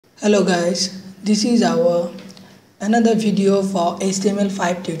Hello guys, this is our another video for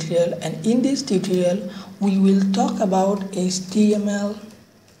HTML5 tutorial, and in this tutorial we will talk about HTML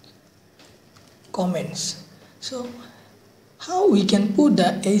comments. So how we can put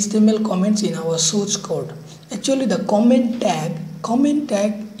the HTML comments in our source code. Actually the comment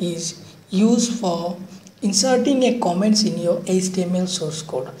tag is used for inserting a comments in your HTML source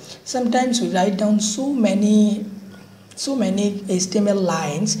code. Sometimes we write down so many HTML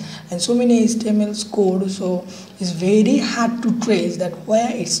lines and so many HTML code, so it's very hard to trace that where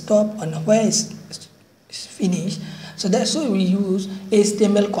it stopped and where it's finished. So that's why we use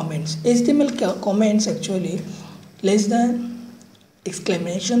HTML comments. HTML comments actually less than,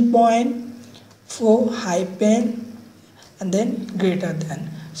 exclamation point, for, hyphen, and then greater than.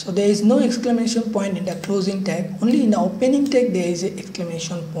 So there is no exclamation point in the closing tag, only in the opening tag there is an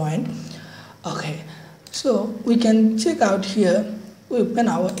exclamation point. Okay, so we can check out here. We open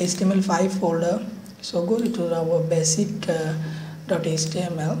our HTML5 folder. So go to our basic.html.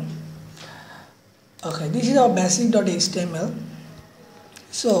 Okay, this is our basic.html.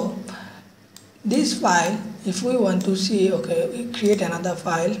 So this file, if we want to see, okay, we create another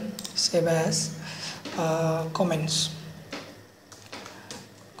file, save as comments.html.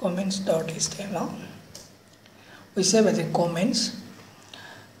 we save as a comments.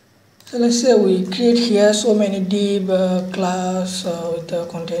 So let's say we create here so many div class with a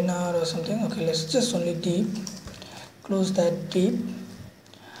container or something. Okay, let's just only div, close that div,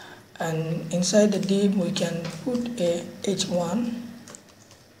 and inside the div we can put a h1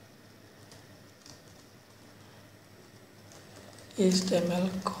 HTML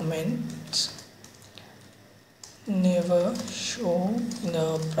comments never show in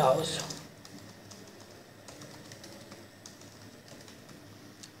the browser.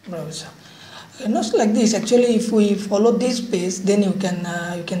 Not like this. Actually, if we follow this page, then you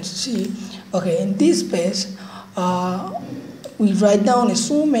can see. Okay, in this page, we write down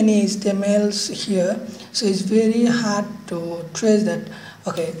so many HTMLs here, so it's very hard to trace that.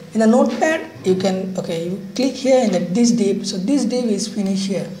 Okay, in a notepad, you can you click here in this div. So this div is finished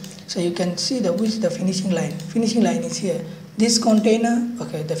here. So you can see the finishing line. Finishing line is here. This container,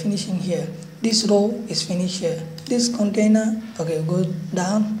 okay, the finishing here. This row is finished here. This container, okay, go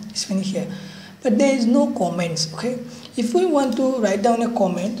down, is finished here. But there is no comments. Okay, if we want to write down a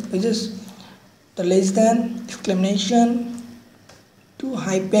comment, we just the less than, exclamation, 2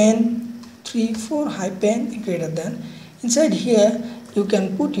 hyphen, 3 4 hyphen, greater than. Inside here you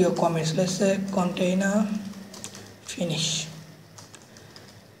can put your comments. Let's say container finish.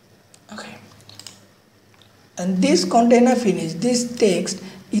 Okay, and this container finish, this text,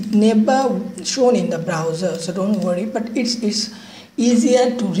 it never shown in the browser, so don't worry, but it's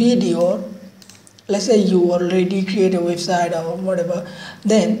easier to read your, let's say you already create a website or whatever,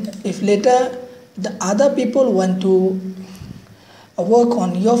 then if later the other people want to work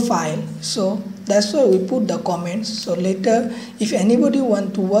on your file, so that's why we put the comments. So later if anybody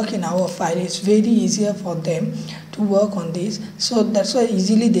want to work in our file, it's very easier for them to work on this. So that's why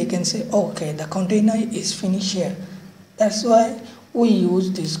easily they can say, okay, the container is finished here. That's why we use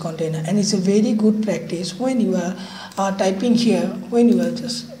this container, and it's a very good practice when you are typing here, when you are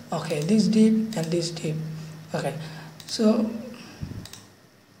just, okay, this div and this div. Okay, so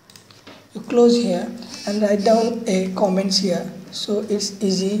you close here and write down a comments here, so it's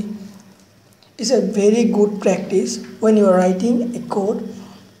easy. It's a very good practice when you are writing a code.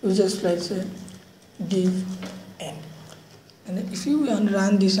 You just write say div end, and if you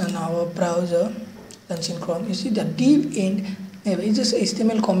run this on our browser, launch in Chrome, you see the div end never, it's just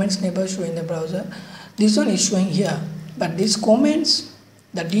HTML comments never show in the browser. This one is showing here, but this comments,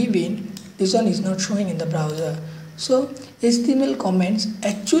 the div end, this one is not showing in the browser. So HTML comments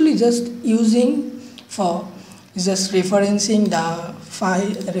actually just using for just referencing the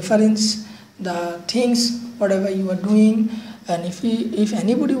file, reference the things whatever you are doing, and if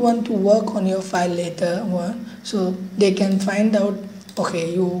anybody want to work on your file later on, so they can find out,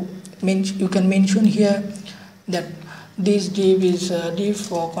 okay, you can mention here that this div is div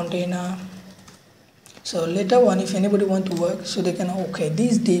for container. So later on if anybody want to work, so they can, okay,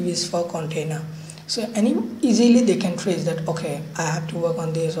 this div is for container. So easily they can trace that, okay, I have to work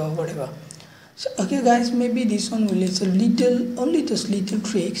on this or whatever. So okay guys, maybe this one will is a little, only just little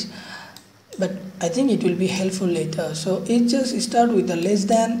tricks, but I think it will be helpful later. So it just start with the less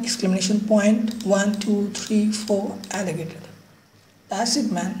than, exclamation point, 1 2 3 4 and again. That's it,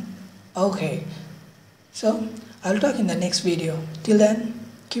 man. Okay, so I'll talk in the next video. Till then,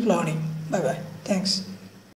 keep learning. Bye bye. Thanks.